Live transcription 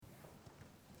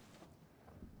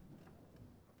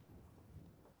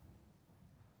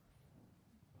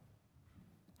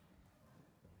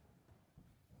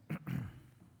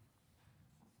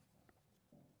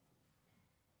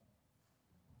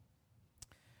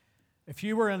If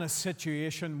you were in a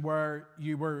situation where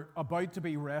you were about to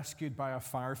be rescued by a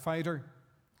firefighter,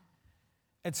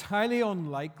 it's highly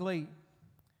unlikely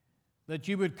that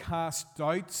you would cast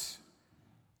doubts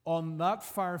on that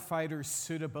firefighter's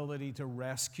suitability to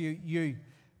rescue you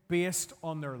based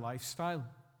on their lifestyle.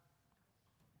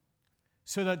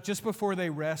 So that just before they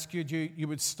rescued you, you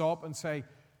would stop and say,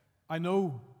 I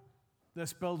know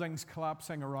this building's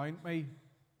collapsing around me.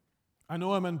 I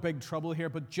know I'm in big trouble here,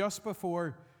 but just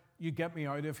before you get me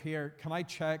out of here, can I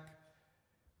check,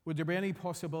 would there be any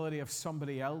possibility of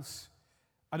somebody else?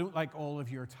 I don't like all of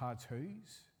your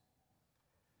tattoos.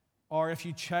 Or if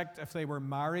you checked if they were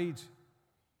married,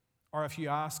 or if you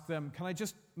asked them, can I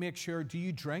just make sure, do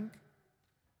you drink?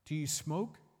 Do you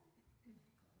smoke?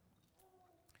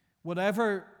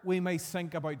 Whatever we may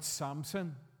think about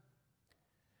Samson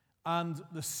and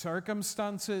the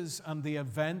circumstances and the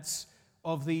events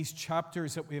of these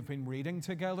chapters that we've been reading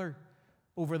together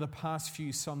over the past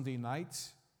few Sunday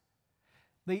nights,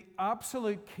 the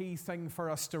absolute key thing for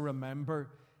us to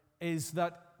remember is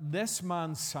that this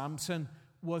man, Samson,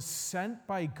 was sent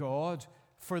by God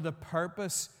for the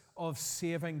purpose of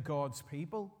saving God's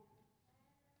people.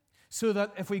 So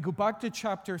that if we go back to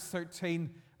chapter 13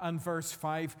 and verse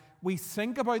 5, we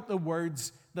think about the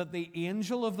words that the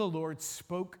angel of the Lord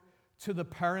spoke to the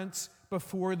parents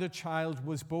before the child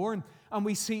was born. And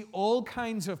we see all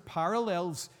kinds of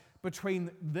parallels between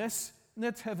this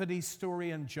nativity story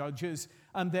in Judges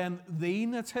and then the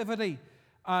nativity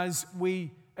as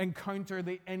we encounter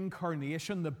the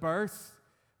incarnation, the birth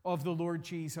of the Lord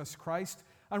Jesus Christ.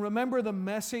 And remember, the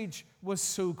message was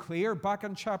so clear back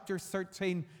in chapter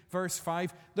 13, verse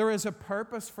 5. There is a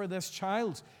purpose for this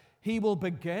child. He will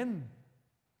begin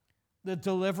the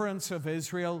deliverance of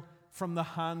Israel from the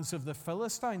hands of the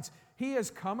Philistines. He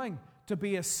is coming to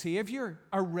be a savior,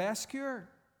 a rescuer.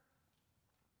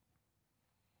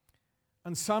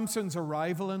 And Samson's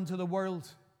arrival into the world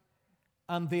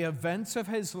and the events of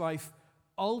his life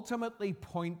ultimately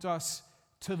point us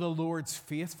to the Lord's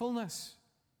faithfulness.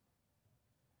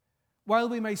 While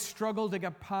we may struggle to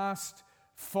get past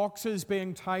foxes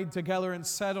being tied together and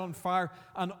set on fire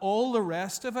and all the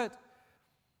rest of it,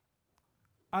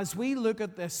 as we look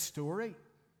at this story,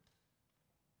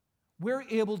 we're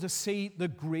able to see the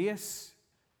grace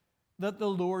that the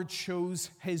Lord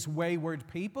shows his wayward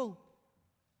people.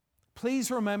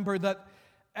 Please remember that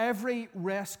every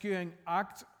rescuing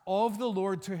act of the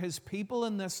Lord to his people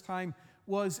in this time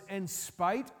was in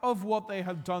spite of what they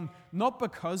had done, not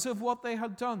because of what they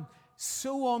had done.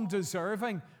 So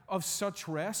undeserving of such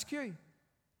rescue.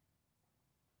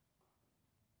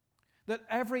 That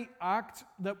every act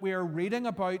that we are reading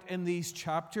about in these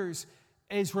chapters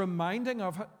is reminding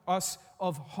of us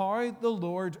of how the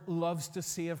Lord loves to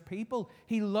save people.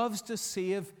 He loves to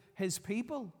save his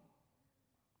people.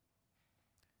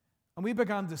 And we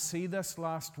began to see this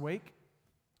last week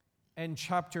in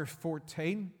chapter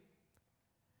 14.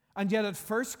 And yet at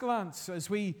first glance, as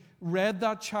we read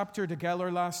that chapter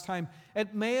together last time,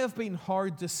 it may have been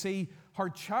hard to see how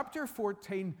chapter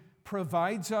 14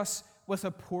 provides us with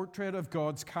a portrait of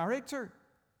God's character.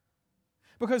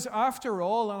 Because after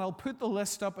all, and I'll put the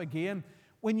list up again,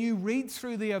 when you read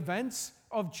through the events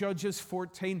of Judges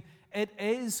 14, it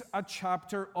is a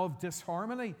chapter of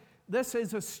disharmony. This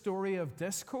is a story of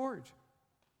discord.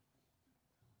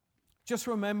 Just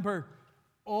remember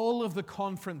all of the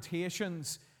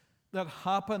confrontations that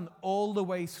happen all the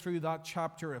way through that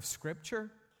chapter of Scripture.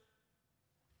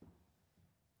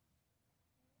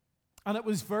 And it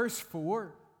was verse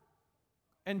 4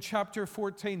 in chapter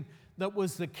 14 that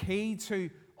was the key to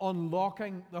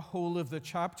unlocking the whole of the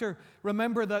chapter.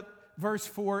 Remember that verse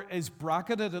 4 is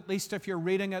bracketed, at least if you're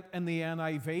reading it in the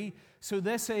NIV. So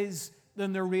this is the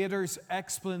narrator's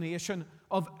explanation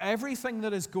of everything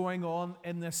that is going on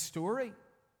in this story.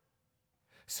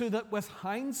 So that with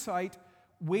hindsight,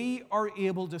 we are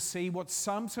able to see what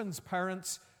Samson's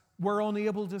parents were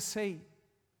unable to see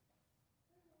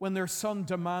when their son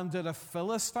demanded a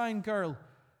Philistine girl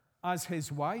as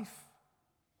his wife.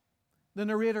 The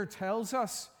narrator tells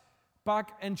us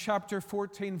back in chapter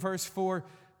 14, verse 4,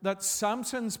 that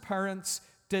Samson's parents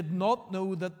did not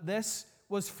know that this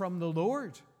was from the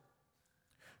Lord,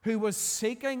 who was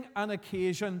seeking an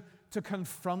occasion to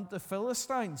confront the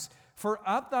Philistines, for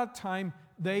at that time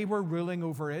they were ruling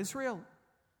over Israel.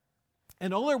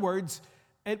 In other words,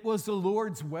 it was the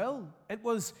Lord's will. It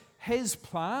was his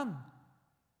plan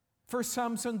for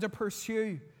Samson to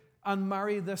pursue and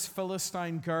marry this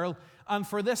Philistine girl, and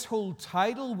for this whole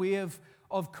tidal wave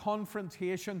of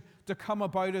confrontation to come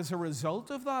about as a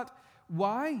result of that.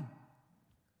 Why?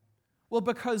 Well,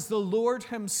 because the Lord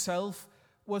himself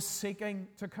was seeking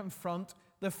to confront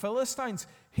the Philistines.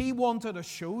 He wanted a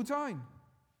showdown.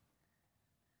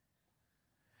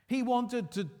 He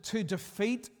wanted to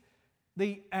defeat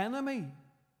the enemy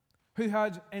who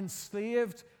had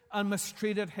enslaved and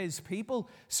mistreated his people.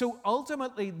 So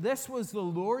ultimately, this was the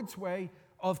Lord's way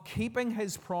of keeping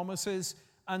his promises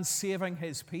and saving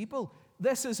his people.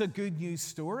 This is a good news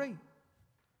story.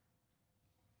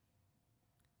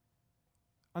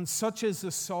 And such is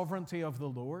the sovereignty of the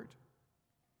Lord.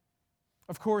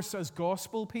 Of course, as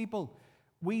gospel people,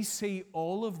 we see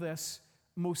all of this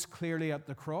most clearly at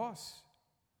the cross.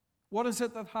 What is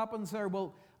it that happens there?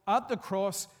 Well, at the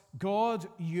cross, God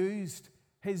used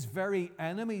his very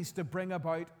enemies to bring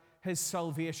about his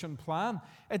salvation plan.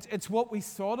 It's what we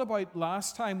thought about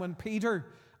last time when Peter,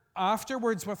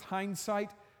 afterwards with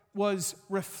hindsight, was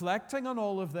reflecting on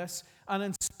all of this and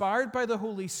inspired by the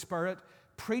Holy Spirit,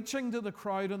 preaching to the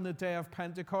crowd on the day of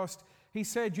Pentecost. He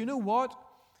said, you know what?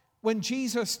 When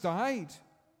Jesus died,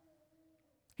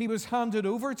 he was handed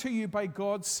over to you by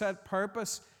God's set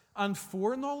purpose and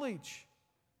foreknowledge.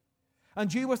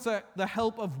 And you, with the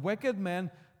help of wicked men,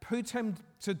 put him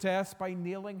to death by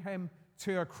nailing him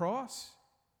to a cross.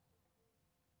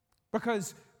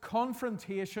 Because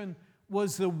confrontation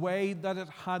was the way that it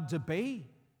had to be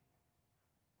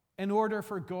in order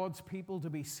for God's people to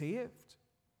be saved.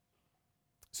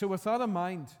 So with that in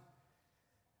mind,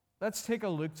 let's take a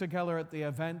look together at the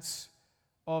events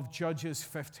of Judges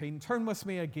 15. Turn with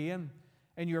me again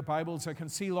in your Bibles. I can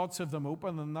see lots of them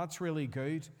open, and that's really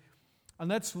good. And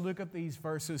let's look at these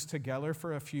verses together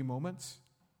for a few moments.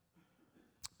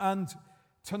 And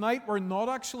tonight we're not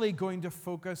actually going to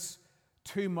focus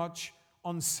too much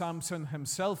on Samson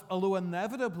himself, although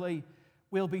inevitably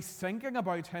we'll be thinking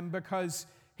about him because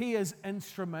he is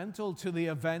instrumental to the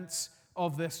events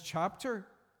of this chapter.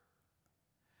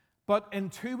 But in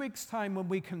 2 weeks' time, when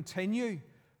we continue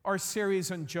our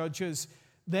series on Judges,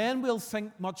 then we'll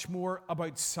think much more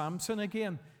about Samson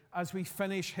again as we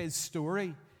finish his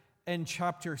story in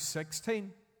chapter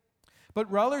 16.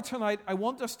 But rather tonight, I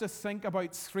want us to think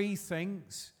about 3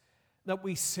 things that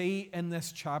we see in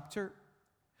this chapter.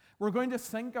 We're going to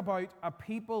think about a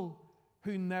people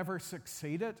who never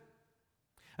succeeded.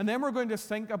 And then we're going to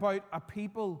think about a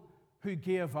people who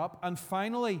gave up. And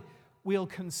finally, we'll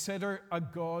consider a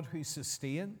God who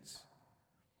sustains.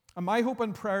 And my hope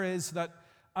and prayer is that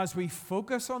as we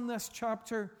focus on this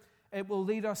chapter, it will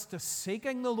lead us to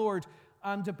seeking the Lord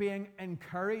and to being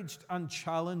encouraged and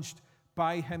challenged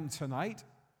by him tonight.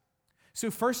 So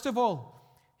first of all,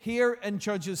 here in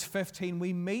Judges 15,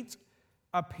 we meet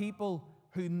a people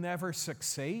who never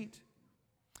succeed.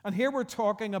 And here we're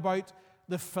talking about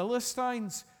the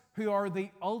Philistines, who are the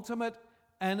ultimate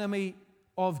enemy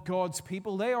of God's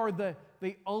people. They are the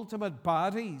ultimate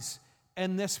baddies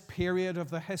in this period of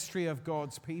the history of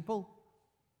God's people.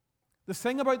 The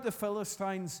thing about the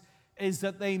Philistines is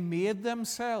that they made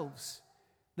themselves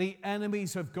the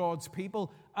enemies of God's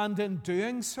people, and in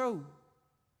doing so,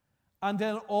 and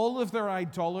in all of their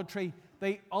idolatry,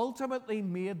 they ultimately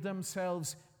made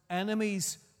themselves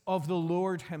enemies of the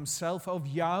Lord himself, of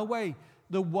Yahweh,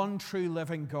 the one true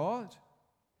living God.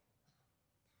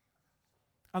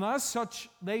 And as such,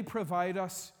 they provide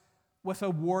us with a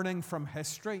warning from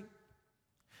history,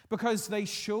 because they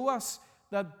show us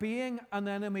that being an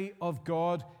enemy of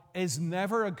God is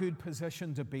never a good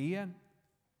position to be in.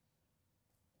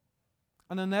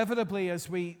 And inevitably, as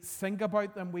we think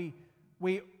about them,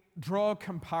 we draw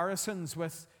comparisons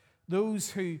with those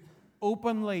who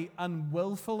openly and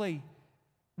willfully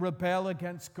rebel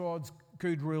against God's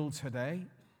good rule today.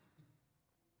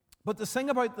 But the thing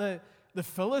about the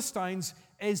Philistines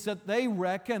is that they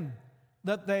reckon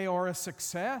that they are a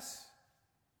success.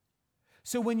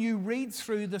 So when you read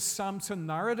through the Samson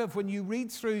narrative, when you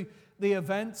read through the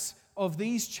events of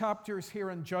these chapters here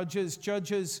in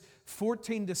Judges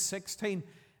 14 to 16,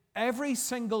 every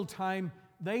single time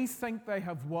they think they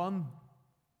have won,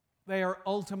 they are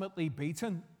ultimately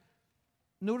beaten.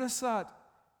 Notice that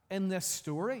in this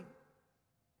story.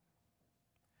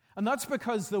 And that's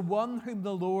because the one whom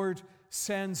the Lord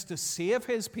sends to save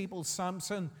his people,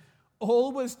 Samson,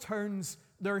 always turns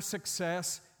their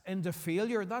success into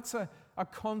failure. That's a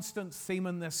constant theme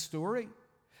in this story.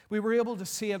 We were able to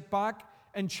see it back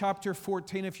in chapter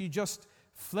 14. If you just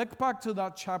flick back to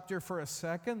that chapter for a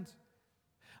second,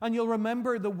 and you'll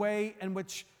remember the way in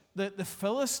which the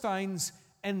Philistines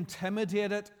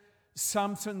intimidated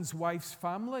Samson's wife's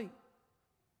family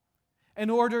in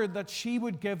order that she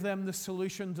would give them the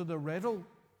solution to the riddle.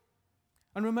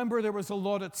 And remember, there was a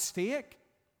lot at stake.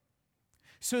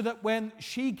 So that when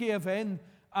she gave in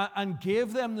and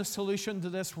gave them the solution to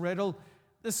this riddle,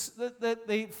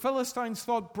 The Philistines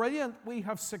thought, brilliant, we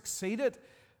have succeeded.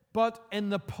 But in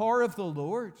the power of the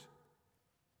Lord,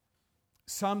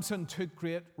 Samson took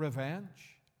great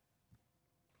revenge.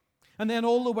 And then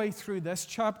all the way through this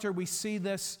chapter, we see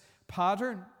this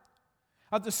pattern.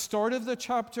 At the start of the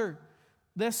chapter,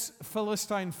 this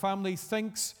Philistine family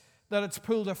thinks that it's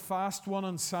pulled a fast one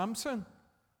on Samson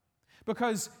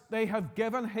because they have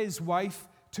given his wife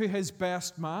to his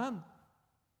best man.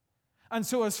 And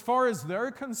so as far as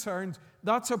they're concerned,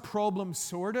 that's a problem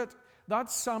sorted.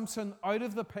 That's Samson out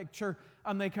of the picture,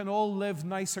 and they can all live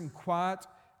nice and quiet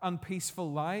and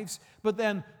peaceful lives. But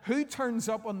then who turns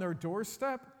up on their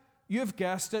doorstep? You've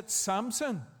guessed it,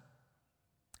 Samson.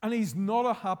 And he's not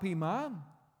a happy man.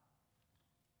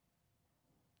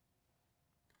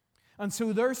 And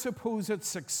so their supposed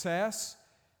success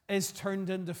is turned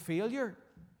into failure.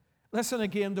 Listen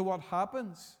again to what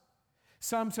happens.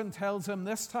 Samson tells him,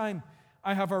 this time,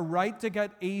 I have a right to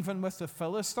get even with the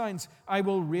Philistines. I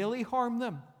will really harm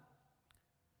them.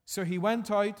 So he went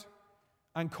out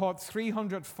and caught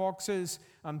 300 foxes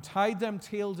and tied them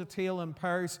tail to tail in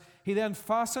pairs. He then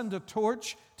fastened a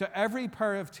torch to every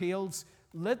pair of tails,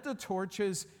 lit the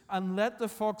torches, and let the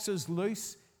foxes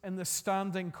loose in the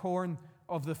standing corn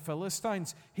of the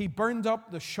Philistines. He burned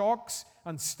up the shocks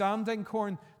and standing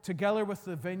corn together with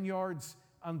the vineyards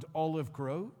and olive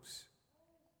groves.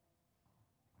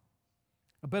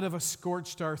 A bit of a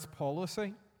scorched earth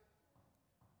policy.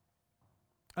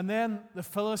 And then the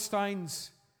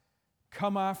Philistines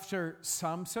come after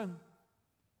Samson.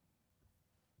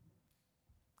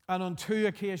 And on 2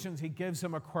 occasions he gives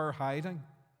them a queer hiding.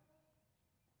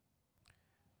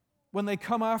 When they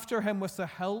come after him with the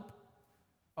help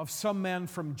of some men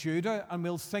from Judah, and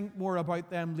we'll think more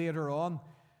about them later on,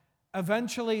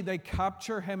 eventually they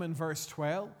capture him in verse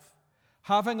 12,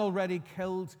 having already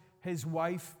killed his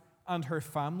wife and her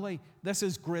family. This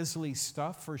is grisly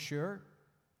stuff for sure.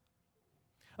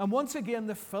 And once again,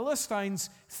 the Philistines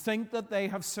think that they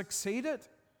have succeeded.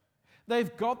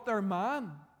 They've got their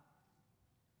man.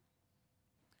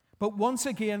 But once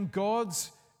again,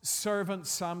 God's servant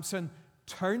Samson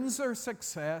turns their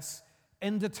success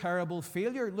into terrible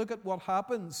failure. Look at what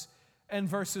happens in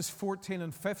verses 14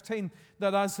 and 15,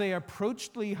 that as they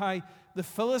approached Lehi, the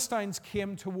Philistines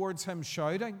came towards him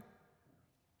shouting.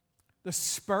 The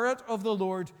Spirit of the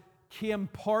Lord came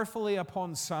powerfully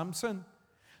upon Samson.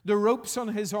 The ropes on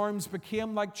his arms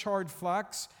became like charred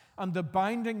flax, and the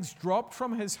bindings dropped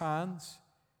from his hands.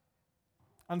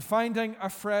 And finding a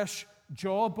fresh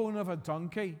jawbone of a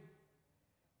donkey,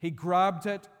 he grabbed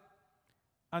it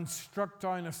and struck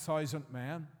down 1,000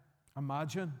 men.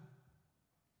 Imagine.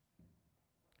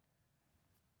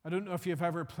 I don't know if you've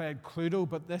ever played Cluedo,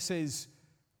 but this is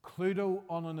Cluedo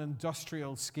on an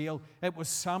industrial scale. It was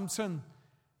Samson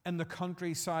in the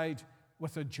countryside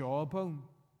with a jawbone.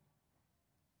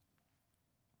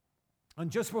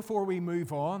 And just before we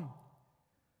move on,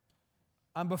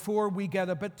 and before we get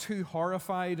a bit too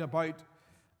horrified about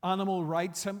animal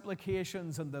rights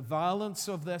implications and the violence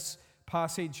of this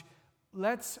passage,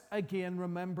 let's again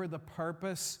remember the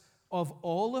purpose of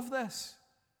all of this.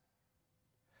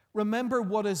 Remember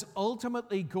what is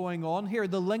ultimately going on here,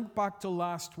 the link back to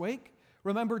last week.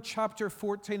 Remember chapter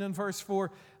 14 and verse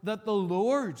 4, that the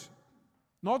Lord,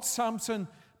 not Samson,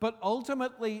 but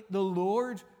ultimately the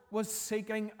Lord was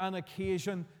seeking an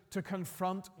occasion to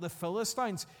confront the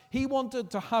Philistines. He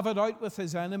wanted to have it out with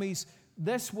his enemies.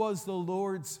 This was the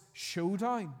Lord's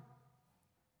showdown.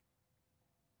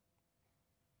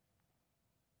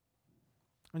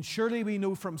 And surely we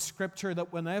know from Scripture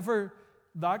that whenever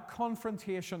that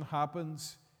confrontation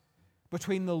happens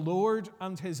between the Lord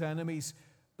and his enemies,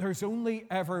 there's only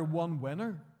ever one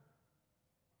winner.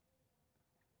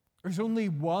 There's only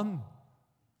one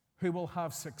who will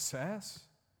have success.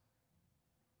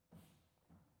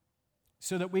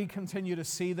 So that we continue to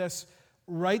see this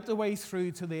right the way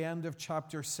through to the end of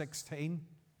chapter 16.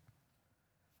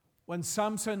 When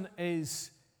Samson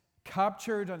is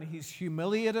captured and he's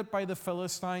humiliated by the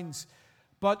Philistines,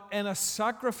 but in a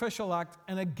sacrificial act,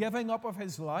 in a giving up of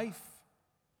his life,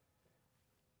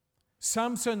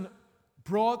 Samson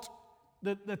brought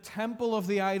the temple of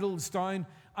the idols down,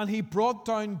 and he brought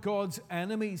down God's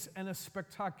enemies in a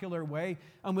spectacular way.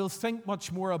 And we'll think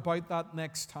much more about that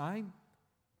next time.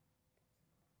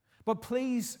 But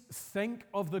please think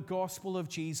of the gospel of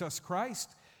Jesus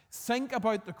Christ. Think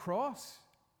about the cross.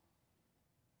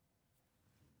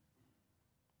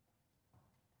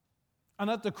 And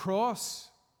at the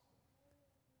cross,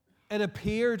 it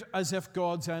appeared as if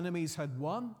God's enemies had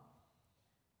won.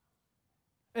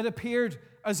 It appeared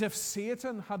as if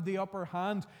Satan had the upper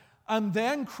hand. And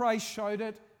then Christ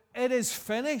shouted, "It is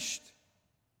finished."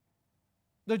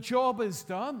 The job is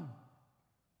done.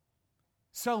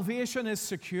 Salvation is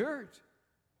secured.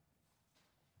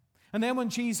 And then when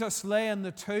Jesus lay in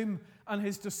the tomb and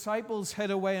his disciples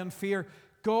hid away in fear,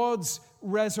 God's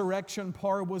resurrection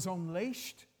power was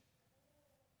unleashed.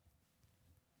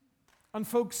 And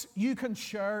folks, you can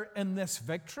share in this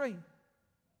victory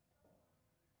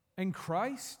in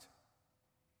Christ.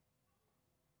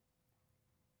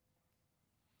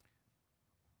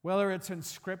 Whether it's in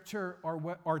Scripture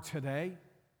or today,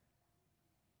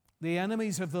 the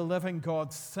enemies of the living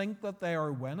God think that they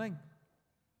are winning.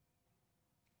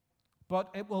 But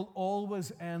it will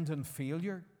always end in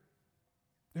failure.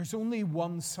 There's only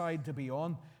one side to be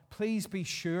on. Please be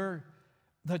sure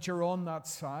that you're on that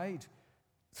side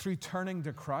through turning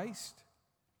to Christ.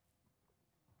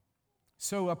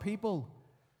 So a people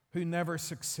who never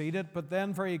succeeded, but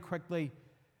then very quickly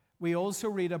we also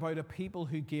read about a people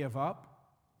who gave up.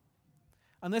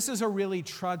 And this is a really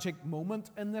tragic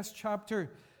moment in this chapter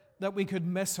that we could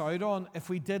miss out on if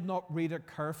we did not read it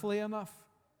carefully enough.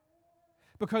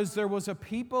 Because there was a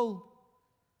people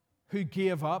who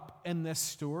gave up in this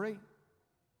story.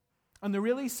 And the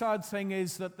really sad thing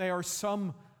is that they are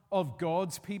some of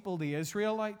God's people, the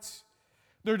Israelites.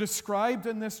 They're described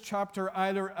in this chapter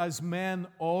either as men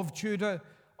of Judah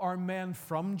or men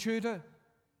from Judah.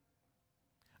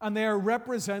 And they are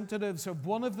representatives of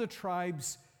one of the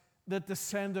tribes that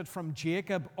descended from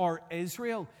Jacob or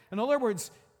Israel. In other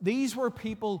words, these were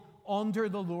people under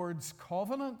the Lord's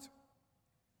covenant.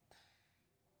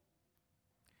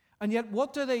 And yet,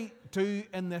 what do they do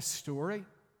in this story?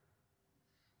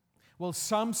 Well,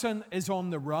 Samson is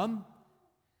on the run.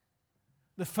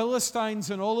 The Philistines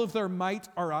and all of their might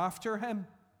are after him.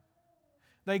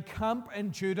 They camp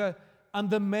in Judah,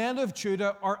 and the men of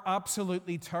Judah are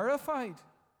absolutely terrified.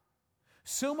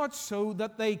 So much so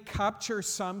that they capture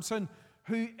Samson,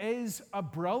 who is a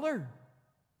brother,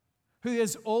 who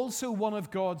is also one of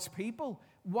God's people.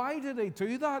 Why do they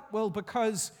do that? Well,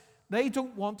 because they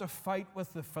don't want to fight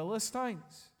with the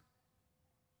Philistines.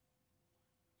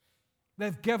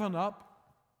 They've given up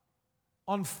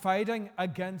on fighting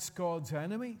against God's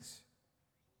enemies.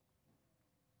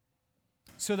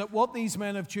 So that what these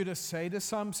men of Judah say to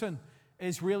Samson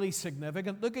is really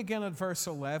significant. Look again at verse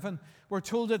 11. We're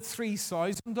told that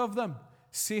 3,000 of them,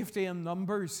 safety in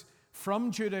numbers,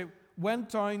 from Judah went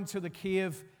down to the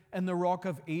cave in the rock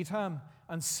of Etam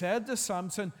and said to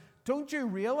Samson, "Don't you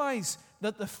realize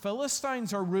that the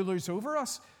Philistines are rulers over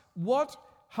us? What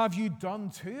have you done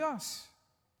to us?"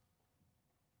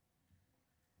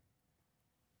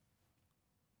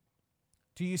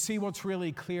 Do you see what's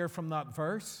really clear from that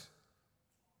verse?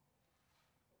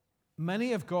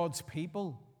 Many of God's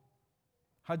people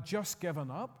had just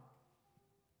given up.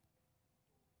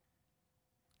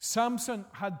 Samson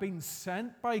had been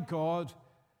sent by God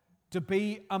to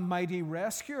be a mighty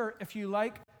rescuer, if you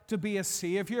like, to be a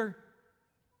savior.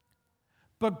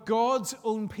 But God's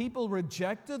own people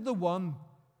rejected the one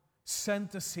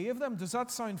sent to save them. Does that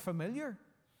sound familiar?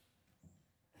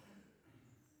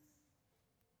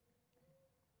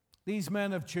 These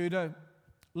men of Judah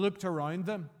looked around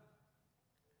them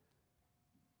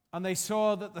and they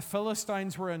saw that the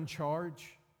Philistines were in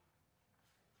charge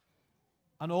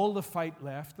and all the fight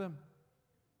left them.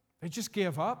 They just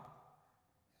gave up.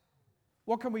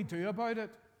 What can we do about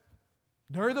it?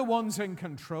 They're the ones in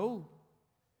control.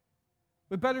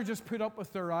 We better just put up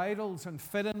with their idols and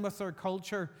fit in with their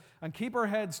culture and keep our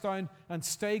heads down and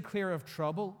stay clear of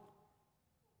trouble.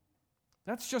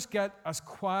 Let's just get as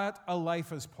quiet a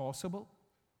life as possible.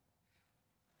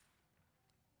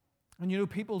 And you know,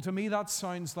 people, to me that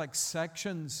sounds like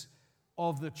sections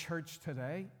of the church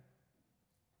today.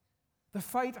 The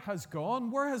fight has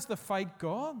gone. Where has the fight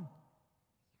gone?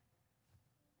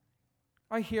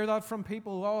 I hear that from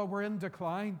people, "Oh, we're in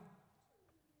decline."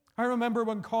 I remember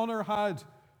when Connor had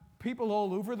people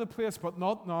all over the place, but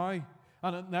not now,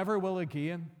 and it never will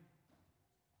again.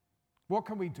 What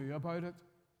can we do about it?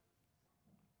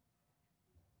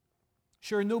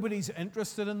 Sure, nobody's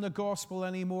interested in the gospel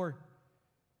anymore.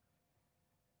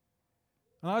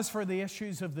 And as for the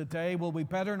issues of the day, well, we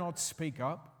better not speak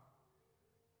up.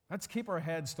 Let's keep our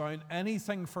heads down.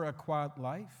 Anything for a quiet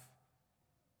life.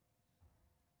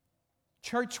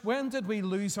 Church, when did we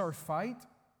lose our fight?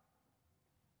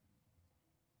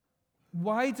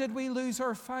 Why did we lose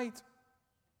our fight?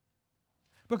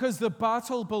 Because the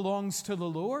battle belongs to the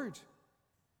Lord.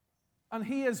 And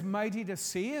He is mighty to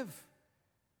save.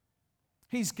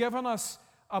 He's given us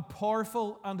a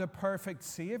powerful and a perfect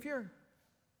Savior.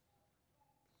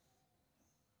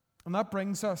 And that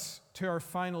brings us to our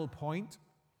final point.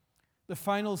 The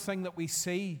final thing that we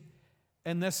see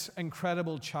in this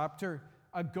incredible chapter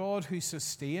a God who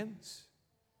sustains.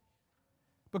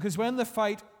 Because when the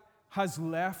fight has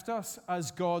left us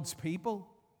as God's people,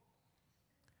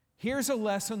 here's a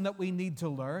lesson that we need to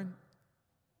learn.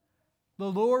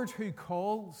 The Lord who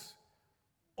calls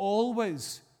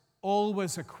always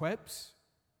equips.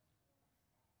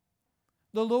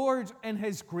 The Lord, in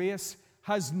His grace,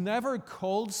 has never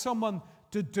called someone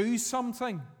to do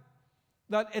something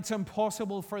that it's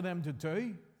impossible for them to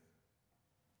do.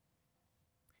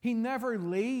 He never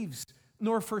leaves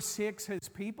nor forsakes His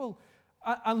people.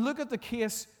 And look at the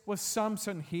case with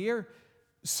Samson here.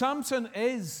 Samson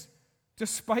is,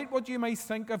 despite what you may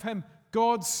think of him,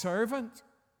 God's servant.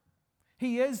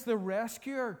 He is the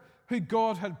rescuer who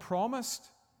God had promised.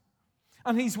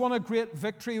 And he's won a great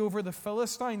victory over the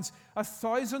Philistines,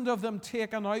 1,000 of them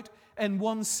taken out in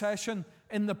one session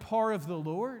in the power of the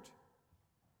Lord.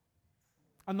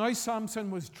 And now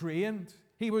Samson was drained.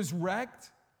 He was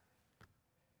wrecked.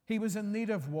 He was in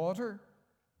need of water.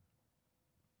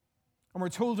 And we're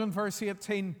told in verse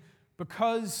 18,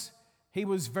 because he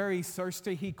was very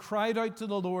thirsty, he cried out to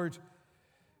the Lord,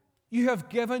 "You have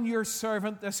given your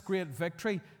servant this great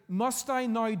victory. Must I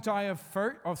now die of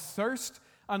thirst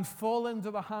and fall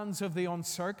into the hands of the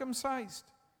uncircumcised?"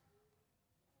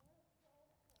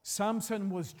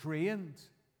 Samson was drained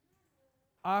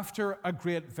after a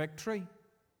great victory.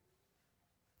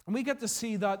 And we get to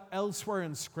see that elsewhere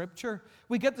in Scripture.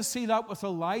 We get to see that with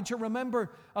Elijah.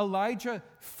 Remember, Elijah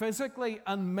physically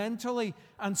and mentally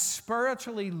and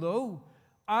spiritually low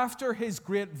after his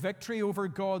great victory over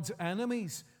God's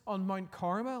enemies on Mount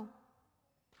Carmel.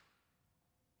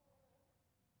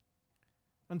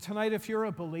 And tonight, if you're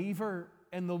a believer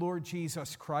in the Lord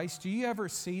Jesus Christ, do you ever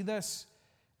see this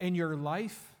in your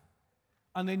life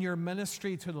and in your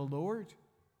ministry to the Lord?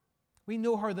 We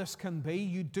know how this can be.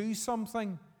 You do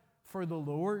something for the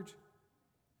Lord,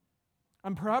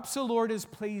 and perhaps the Lord is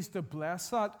pleased to bless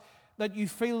that you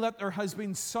feel that there has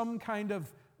been some kind of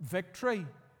victory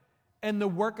in the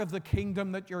work of the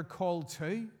kingdom that you're called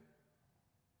to.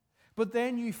 But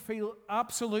then you feel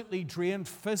absolutely drained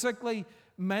physically,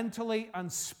 mentally, and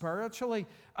spiritually.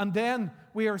 And then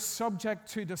we are subject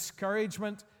to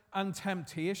discouragement and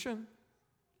temptation.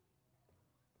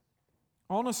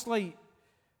 Honestly,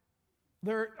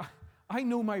 I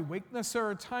know my weakness. There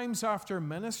are times after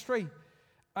ministry,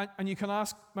 and you can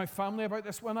ask my family about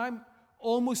this, when I'm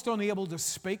almost unable to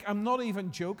speak. I'm not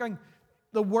even joking.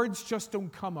 The words just don't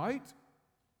come out.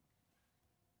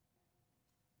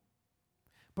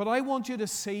 But I want you to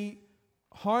see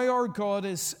how our God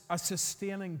is a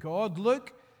sustaining God.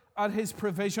 Look at His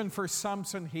provision for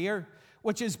Samson here,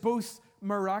 which is both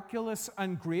miraculous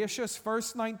and gracious.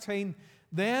 Verse 19,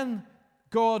 then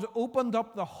God opened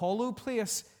up the hollow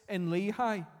place in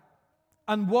Lehi,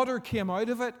 and water came out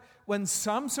of it. When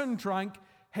Samson drank,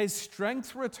 his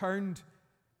strength returned,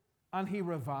 and he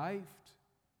revived.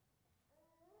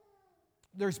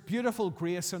 There's beautiful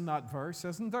grace in that verse,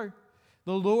 isn't there?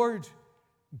 The Lord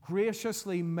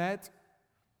graciously met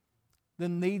the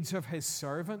needs of His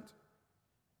servant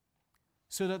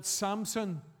so that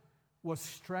Samson was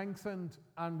strengthened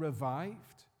and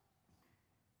revived.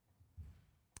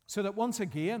 So that once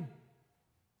again,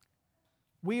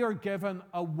 we are given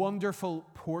a wonderful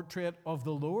portrait of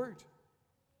the Lord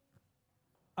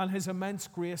and His immense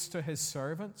grace to His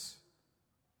servants.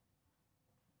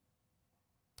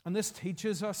 And this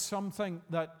teaches us something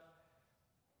that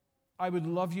I would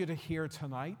love you to hear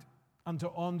tonight and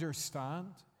to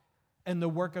understand in the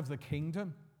work of the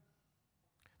kingdom.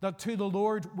 That to the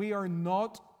Lord we are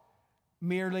not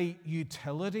merely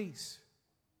utilities,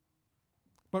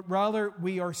 but rather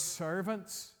we are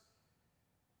servants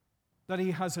that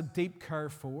He has a deep care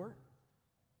for.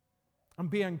 And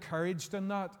be encouraged in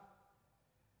that,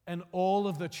 in all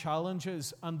of the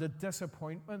challenges and the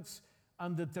disappointments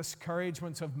and the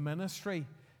discouragements of ministry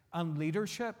and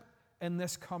leadership in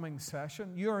this coming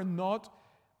session. You are not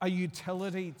a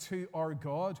utility to our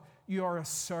God. You are a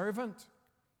servant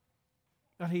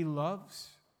that He loves.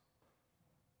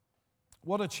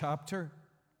 What a chapter.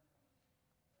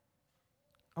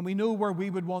 And we know where we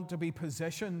would want to be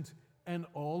positioned in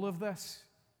all of this.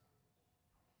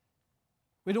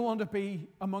 We don't want to be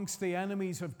amongst the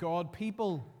enemies of God,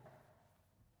 people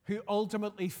who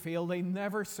ultimately fail, they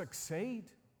never succeed.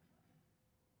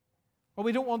 Or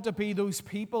we don't want to be those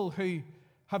people who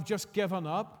have just given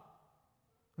up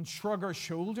and shrug our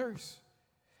shoulders.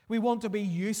 We want to be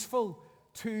useful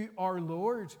to our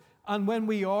Lord. And when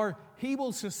we are, He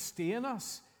will sustain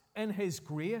us in His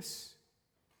grace.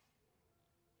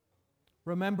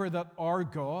 Remember that our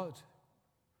God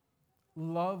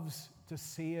loves to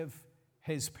save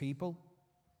His people.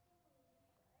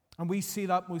 And we see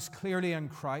that most clearly in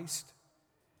Christ.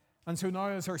 And so now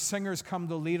as our singers come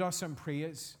to lead us in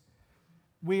praise,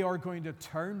 we are going to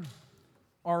turn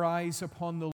our eyes upon the